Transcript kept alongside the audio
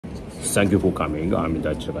Thank you for coming. I'm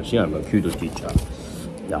Tachikashi. I'm a Kudo teacher.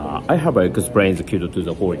 I have explained the Kudo to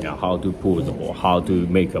the foreigner how to pull the ball, how to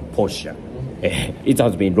make a posture. It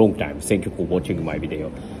has been a long time. Thank you for watching my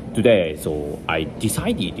video. Today, so I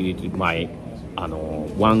decided my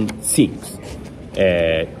one thing.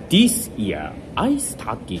 This year, I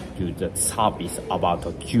started to the service about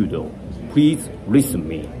Kudo. Please listen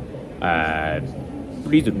me.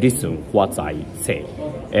 Please listen what I say.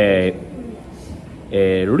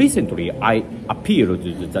 Recently, I appeared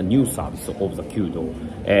to the new service of the Kudo.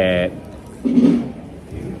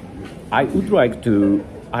 I would like to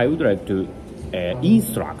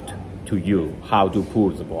instruct to you how to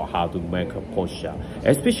pull the ball, how to make a posture,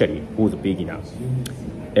 especially for the beginner.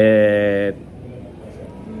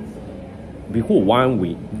 Before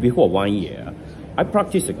 1 year, I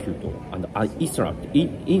practiced Kudo and I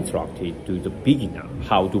instructed to the beginner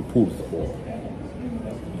how to pull the ball.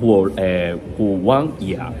 For 1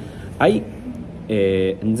 year,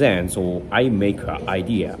 and then so I make an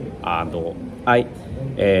idea and I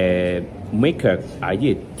make an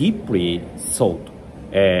idea deeply thought,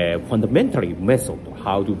 fundamentally method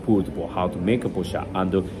how to pull the ball, how to make a posture,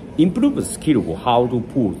 and improve the skill of how to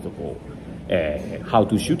pull the ball, how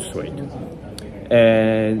to shoot straight.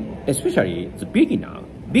 Especially the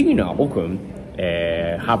beginner often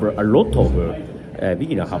have a lot of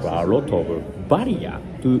barrier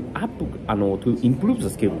to improve the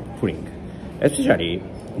skill of pulling, especially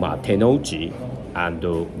tenouchi and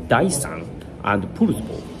daisan and pull the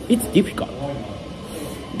ball. It's difficult.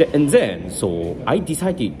 And then so I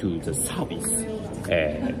decided to the service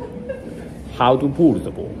how to pull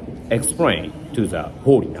the ball, explain to the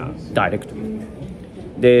foreigner directly.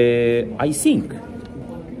 I think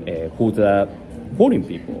for the foreign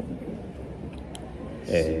people,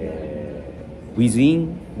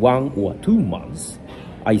 within 1 or 2 months,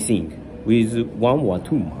 I think with 1 or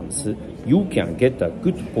 2 months, you can get a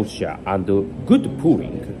good posture and good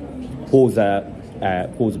pulling for the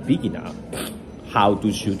beginner, how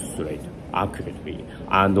to shoot straight accurately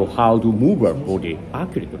and how to move our body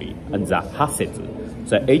accurately, and the Haltusetsu,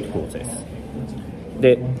 the 8 process.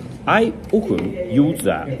 I often use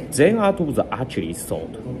the Zen Art of the Archery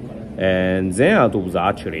thought. And Zen Art of the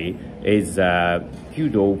Archery is a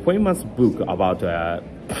famous book about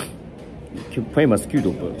famous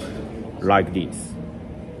Kudo book like this.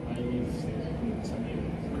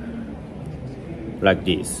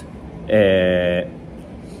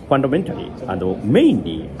 Fundamentally and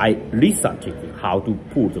mainly, I researched how to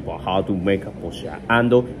pull the ball, how to make a posture,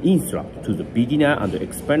 and instruct to the beginner and the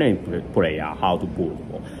experienced player how to pull the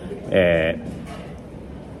ball.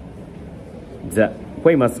 The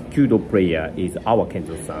famous Kudo player is our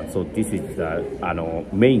Kento-san, so this is the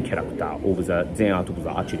main character of the Zen Art of the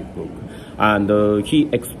Archery book, and he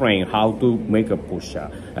explained how to make a posture.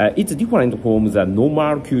 It's different from the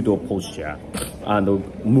normal Kudo posture and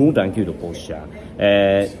modern Kudo posture.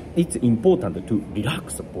 It's important to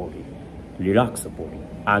relax the body,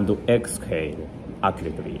 and exhale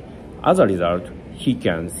accurately. As a result, he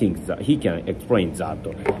can explain that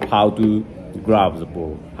how to grab the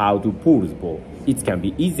ball, how to pull the ball. It can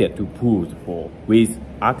be easier to pull the ball with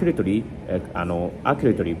accurately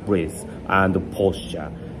breath and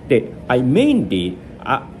posture. I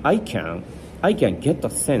can get a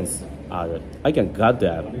sense, I can get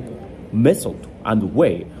a method and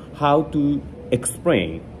way how to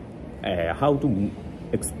explain the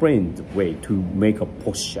way to make a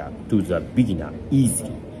posture to the beginner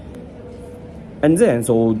easily. And then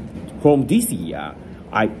so from this year,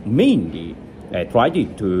 I mainly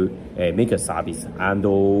tried to make a service and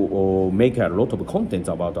make a lot of content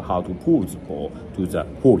about how to pull the ball to the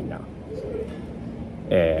foreigner.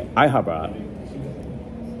 I have a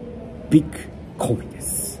big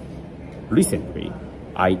confidence. Recently,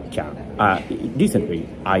 I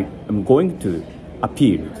am going to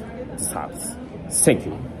appeal the service. Thank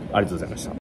you. ありがとうございました。